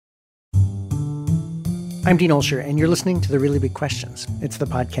I'm Dean Olsher, and you're listening to The Really Big Questions. It's the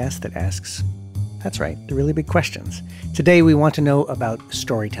podcast that asks, that's right, the really big questions. Today, we want to know about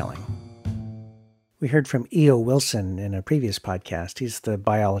storytelling. We heard from E.O. Wilson in a previous podcast. He's the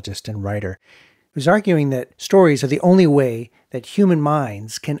biologist and writer who's arguing that stories are the only way that human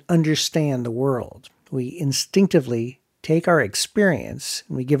minds can understand the world. We instinctively take our experience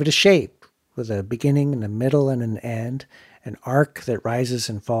and we give it a shape with a beginning and a middle and an end, an arc that rises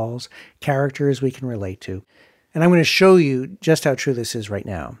and falls, characters we can relate to. And I'm going to show you just how true this is right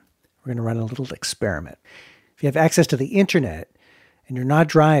now. We're going to run a little experiment. If you have access to the internet and you're not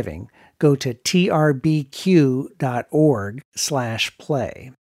driving, go to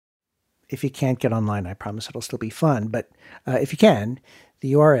trbq.org/play. If you can't get online, I promise it'll still be fun. But if you can,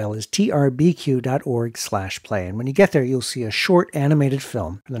 the URL is trbq.org/play. And when you get there, you'll see a short animated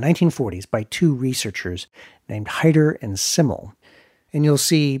film from the 1940s by two researchers named Heider and Simmel. And you'll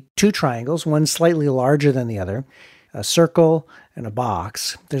see two triangles, one slightly larger than the other, a circle and a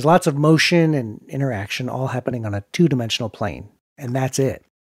box. There's lots of motion and interaction all happening on a two-dimensional plane. And that's it.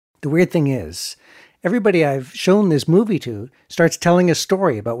 The weird thing is, everybody I've shown this movie to starts telling a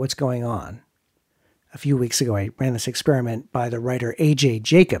story about what's going on. A few weeks ago, I ran this experiment by the writer A.J.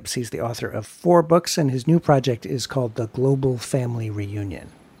 Jacobs. He's the author of 4 books, and his new project is called The Global Family Reunion.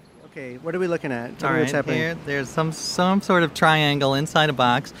 Okay, what are we looking at? Tell me what's happening. Here, there's some sort of triangle inside a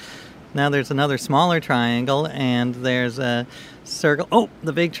box. Now there's another smaller triangle, and there's a circle. Oh,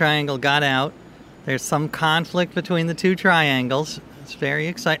 the big triangle got out. There's some conflict between the two triangles. It's very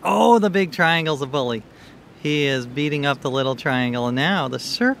exciting. Oh, the big triangle's a bully. He is beating up the little triangle, and now the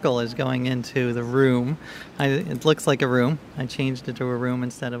circle is going into the room. It looks like a room. I changed it to a room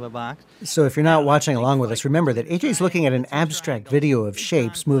instead of a box. So if you're not watching along with us, remember that AJ's looking at an abstract video of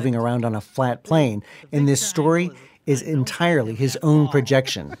shapes moving around on a flat plane, and this story is entirely his own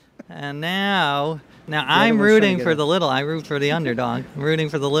projection. And now I'm rooting for the little. I root for the underdog. I'm rooting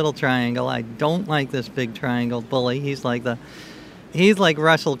for the little triangle. I don't like this big triangle bully. He's like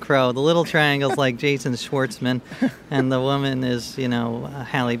Russell Crowe. The little triangle's like Jason Schwartzman, and the woman is,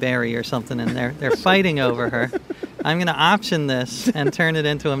 Halle Berry or something, and they're fighting over her. I'm going to option this and turn it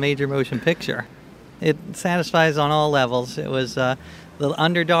into a major motion picture. It satisfies on all levels. It was the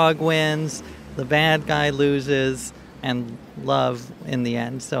underdog wins, the bad guy loses, and love in the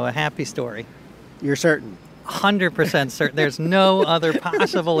end. So a happy story. You're certain? 100% certain. There's no other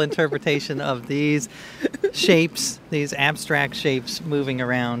possible interpretation of these shapes, these abstract shapes moving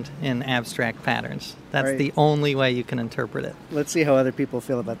around in abstract patterns. That's right. The only way you can interpret it. Let's see how other people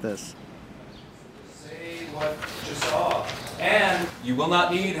feel about this. Say what you saw. And you will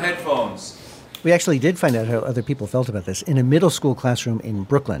not need headphones. We actually did find out how other people felt about this in a middle school classroom in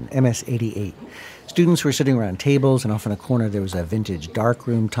Brooklyn, MS 88. Students were sitting around tables, and off in a corner there was a vintage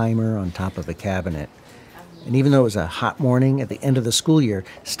darkroom timer on top of a cabinet. And even though it was a hot morning at the end of the school year,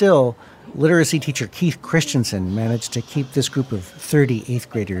 still, literacy teacher Keith Christensen managed to keep this group of 30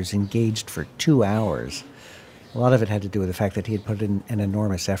 eighth graders engaged for 2 hours. A lot of it had to do with the fact that he had put in an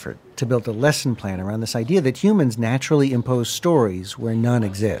enormous effort to build a lesson plan around this idea that humans naturally impose stories where none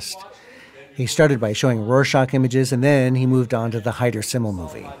exist. He started by showing Rorschach images, and then he moved on to the Heider Simmel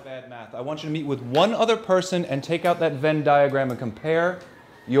movie. I want you to meet with one other person and take out that Venn diagram and compare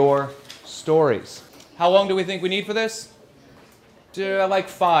your stories. How long do we think we need for this? Like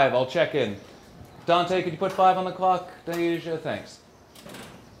 5. I'll check in. Dante, could you put 5 on the clock? Deja, thanks.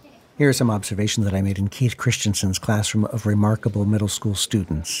 Here are some observations that I made in Keith Christensen's classroom of remarkable middle school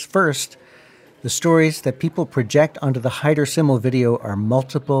students. First, the stories that people project onto the Heider Simmel video are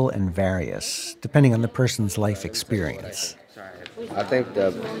multiple and various, depending on the person's life experience. I think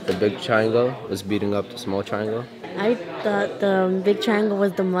the big triangle was beating up the small triangle. I thought the big triangle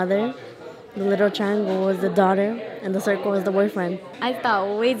was the mother, the little triangle was the daughter, and the circle was the boyfriend. I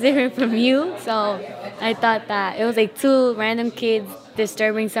thought way different from you, so I thought that it was like 2 random kids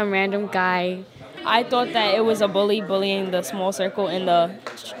disturbing some random guy. I thought that it was a bully bullying the small circle, and the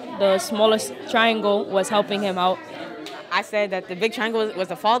smallest triangle was helping him out. I said that the big triangle was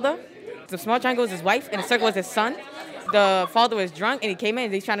the father, the small triangle was his wife, and the circle was his son. The father was drunk, and he came in,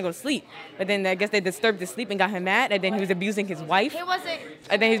 and he's trying to go to sleep. But then I guess they disturbed his sleep and got him mad, and then he was abusing his wife.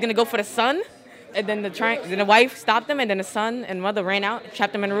 And then he was going to go for the son, and then the wife stopped him, and then the son and mother ran out,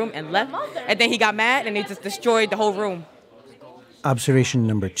 trapped him in the room, and left. And then he got mad, and he just destroyed the whole room. Observation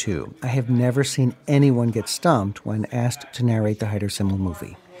number 2. I have never seen anyone get stumped when asked to narrate the Heider Simmel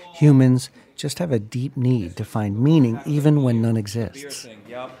movie. Humans just have a deep need to find meaning even when none exists.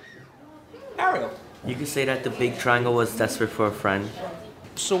 Ariel. You could say that the big triangle was desperate for a friend.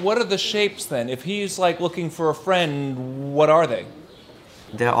 So what are the shapes then? If he's like looking for a friend, what are they?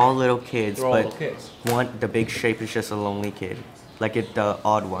 They're all little kids, They're all but little kids. the big shape is just a lonely kid, like the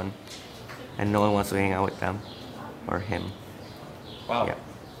odd one, and no one wants to hang out with them or him. Wow. Yeah.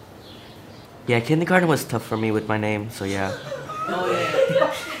 Yeah, kindergarten was tough for me with my name, so yeah.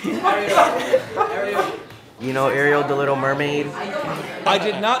 You know Ariel, the Little Mermaid? I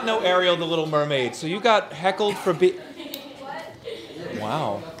did not know Ariel the Little Mermaid, so you got heckled for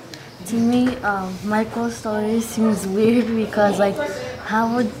Wow. To me, Michael's story seems weird because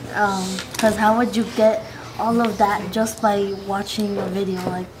how would you get all of that just by watching a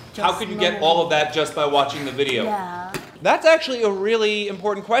video? How could you get all of that just by watching the video? Yeah. That's actually a really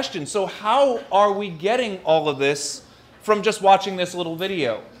important question. So how are we getting all of this from just watching this little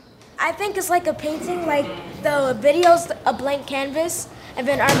video? I think it's like a painting, like the video's a blank canvas, and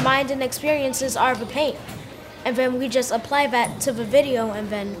then our mind and experiences are the paint. And then we just apply that to the video, and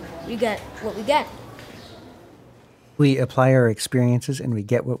then we get what we get. We apply our experiences and we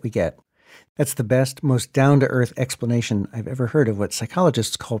get what we get. That's the best, most down-to-earth explanation I've ever heard of what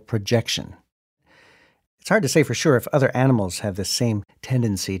psychologists call projection. It's hard to say for sure if other animals have the same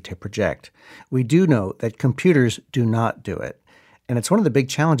tendency to project. We do know that computers do not do it, and it's one of the big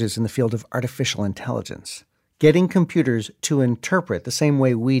challenges in the field of artificial intelligence. Getting computers to interpret the same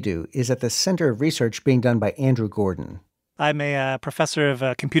way we do is at the center of research being done by Andrew Gordon. I'm a professor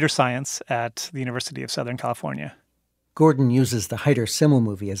of computer science at the University of Southern California. Gordon uses the Heider-Simmel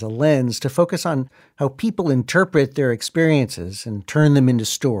movie as a lens to focus on how people interpret their experiences and turn them into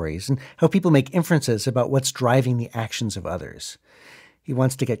stories, and how people make inferences about what's driving the actions of others. He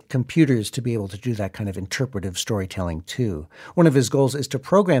wants to get computers to be able to do that kind of interpretive storytelling, too. One of his goals is to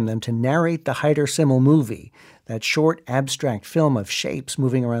program them to narrate the Heider-Simmel movie, that short, abstract film of shapes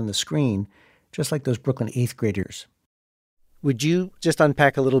moving around the screen, just like those Brooklyn 8th graders. Would you just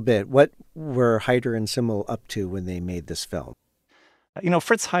unpack a little bit? What were Heider and Simmel up to when they made this film?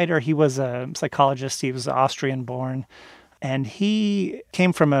 Fritz Heider, he was a psychologist. He was Austrian-born, and he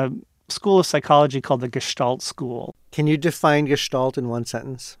came from a school of psychology called the Gestalt School. Can you define Gestalt in one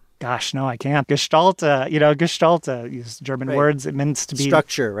sentence? Gosh, no, I can't. Gestalt, use German words. It means to be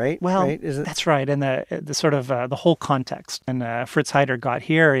structure, right? Well, right? That's right, and the sort of the whole context. And Fritz Heider got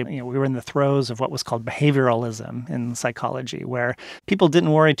here. We were in the throes of what was called behavioralism in psychology, where people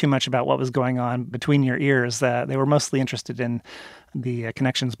didn't worry too much about what was going on between your ears. They were mostly interested in the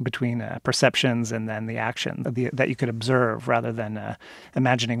connections between perceptions and then the action that you could observe, rather than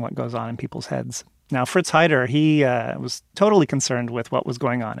imagining what goes on in people's heads. Now, Fritz Heider, he was totally concerned with what was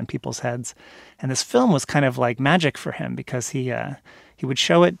going on in people's heads. And this film was kind of like magic for him, because he would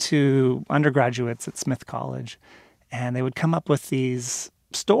show it to undergraduates at Smith College, and they would come up with these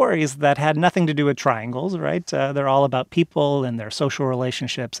stories that had nothing to do with triangles, right? They're all about people and their social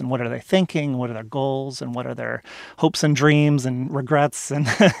relationships, and what are they thinking, what are their goals, and what are their hopes and dreams and regrets and,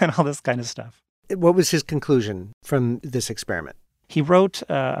 and all this kind of stuff. What was his conclusion from this experiment? He wrote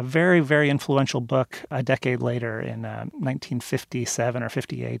a very, very influential book a decade later in 1957 or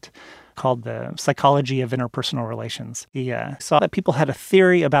 58 called The Psychology of Interpersonal Relations. He saw that people had a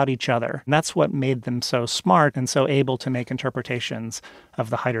theory about each other, and that's what made them so smart and so able to make interpretations of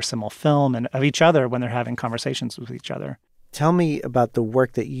the Heider-Simmel film and of each other when they're having conversations with each other. Tell me about the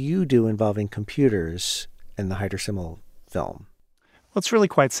work that you do involving computers in the Heider-Simmel film. Well, it's really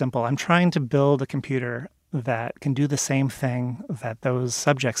quite simple. I'm trying to build a computer that can do the same thing that those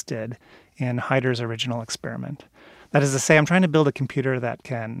subjects did in Heider's original experiment. That is to say, I'm trying to build a computer that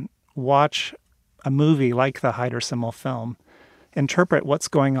can watch a movie like the Heider-Simmel film, interpret what's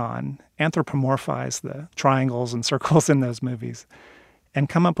going on, anthropomorphize the triangles and circles in those movies, and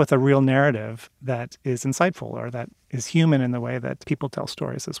come up with a real narrative that is insightful or that is human in the way that people tell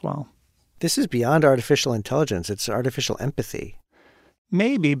stories as well. This is beyond artificial intelligence. It's artificial empathy.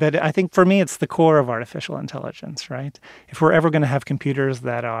 Maybe, but I think for me it's the core of artificial intelligence, right? If we're ever going to have computers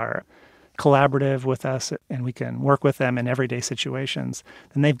that are collaborative with us and we can work with them in everyday situations,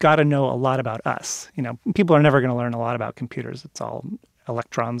 then they've got to know a lot about us. People are never going to learn a lot about computers. It's all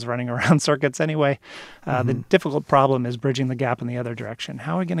electrons running around circuits anyway. The difficult problem is bridging the gap in the other direction.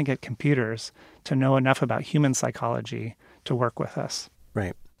 How are we going to get computers to know enough about human psychology to work with us?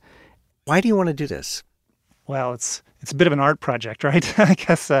 Right. Why do you want to do this? Well, it's a bit of an art project, right? I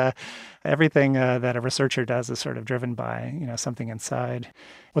guess everything that a researcher does is sort of driven by, something inside.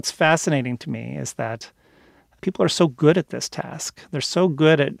 What's fascinating to me is that people are so good at this task. They're so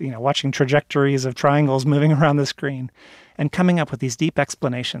good at, watching trajectories of triangles moving around the screen and coming up with these deep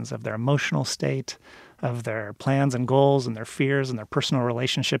explanations of their emotional state, of their plans and goals and their fears and their personal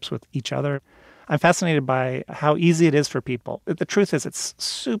relationships with each other. I'm fascinated by how easy it is for people. The truth is it's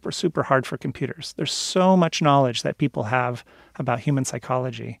super, super hard for computers. There's so much knowledge that people have about human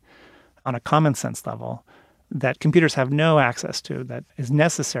psychology on a common sense level that computers have no access to that is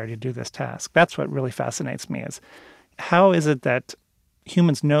necessary to do this task. That's what really fascinates me is how is it that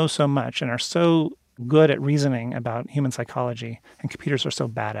humans know so much and are so good at reasoning about human psychology and computers are so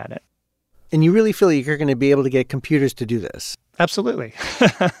bad at it? And you really feel like you're going to be able to get computers to do this? Absolutely.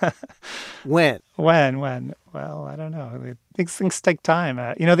 When? When? Well, I don't know. These things take time.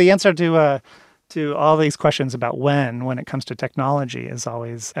 The answer to all these questions about when it comes to technology is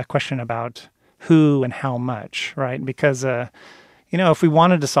always a question about who and how much, right? Because, if we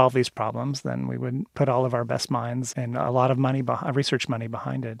wanted to solve these problems, then we would put all of our best minds and a lot of money, research money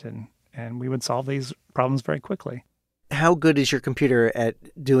behind it, and we would solve these problems very quickly. How good is your computer at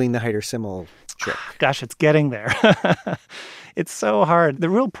doing the Heider-Simmel trick? Gosh, it's getting there. It's so hard. The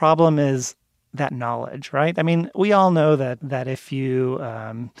real problem is that knowledge, right? I mean, we all know that if you,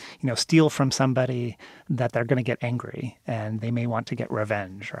 steal from somebody, that they're going to get angry and they may want to get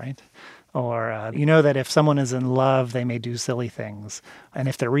revenge, right? Or that if someone is in love, they may do silly things. And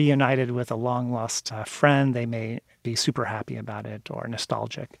if they're reunited with a long-lost friend, they may be super happy about it or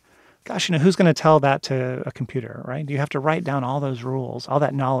nostalgic. Gosh, who's going to tell that to a computer, right? You have to write down all those rules, all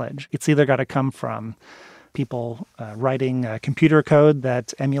that knowledge. It's either got to come from people writing computer code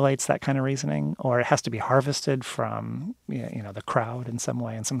that emulates that kind of reasoning, or it has to be harvested from the crowd in some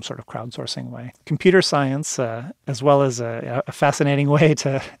way, in some sort of crowdsourcing way. Computer science, as well as a fascinating way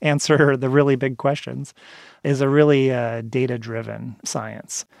to answer the really big questions, is a really data-driven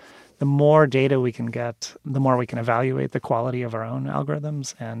science. The more data we can get, the more we can evaluate the quality of our own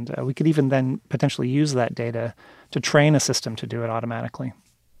algorithms, and we could even then potentially use that data to train a system to do it automatically.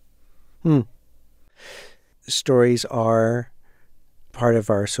 Stories are part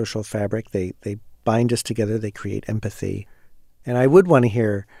of our social fabric. They bind us together. They create empathy. And I would want to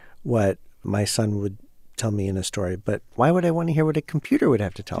hear what my son would tell me in a story, but why would I want to hear what a computer would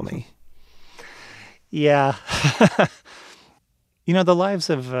have to tell me? Yeah. The lives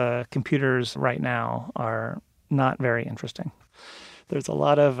of computers right now are not very interesting. There's a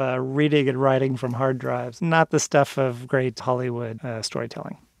lot of reading and writing from hard drives, not the stuff of great Hollywood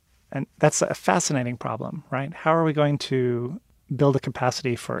storytelling. And that's a fascinating problem, right? How are we going to build a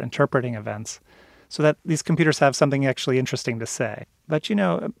capacity for interpreting events so that these computers have something actually interesting to say? But,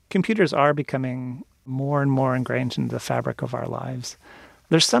 computers are becoming more and more ingrained into the fabric of our lives.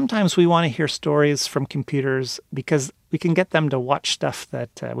 There's sometimes we want to hear stories from computers because we can get them to watch stuff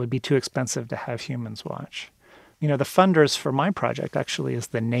that would be too expensive to have humans watch. The funders for my project actually is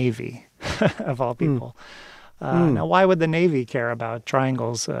the Navy, of all people. Now, why would the Navy care about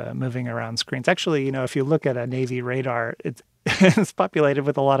triangles moving around screens? Actually, if you look at a Navy radar, it's populated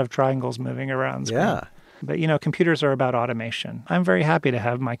with a lot of triangles moving around screens. Yeah. But, computers are about automation. I'm very happy to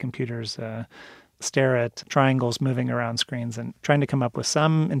have my computers stare at triangles moving around screens and trying to come up with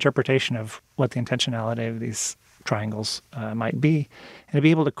some interpretation of what the intentionality of these triangles might be, and to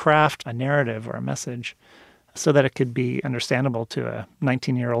be able to craft a narrative or a message so that it could be understandable to a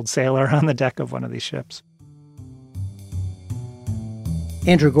 19-year-old sailor on the deck of one of these ships.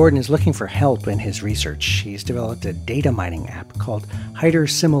 Andrew Gordon is looking for help in his research. He's developed a data mining app called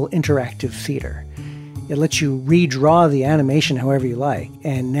Heider-Simmel Interactive Theater. It lets you redraw the animation however you like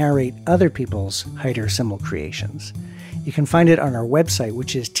and narrate other people's Heider-Simmel creations. You can find it on our website,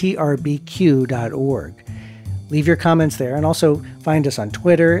 which is trbq.org. Leave your comments there, and also find us on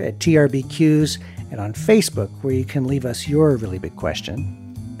Twitter at TRBQs and on Facebook, where you can leave us your really big question.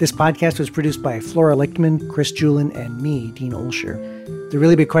 This podcast was produced by Flora Lichtman, Chris Julin, and me, Dean Olsher. The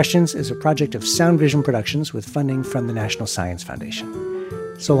Really Big Questions is a project of Sound Vision Productions with funding from the National Science Foundation.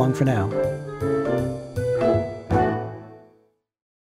 So long for now.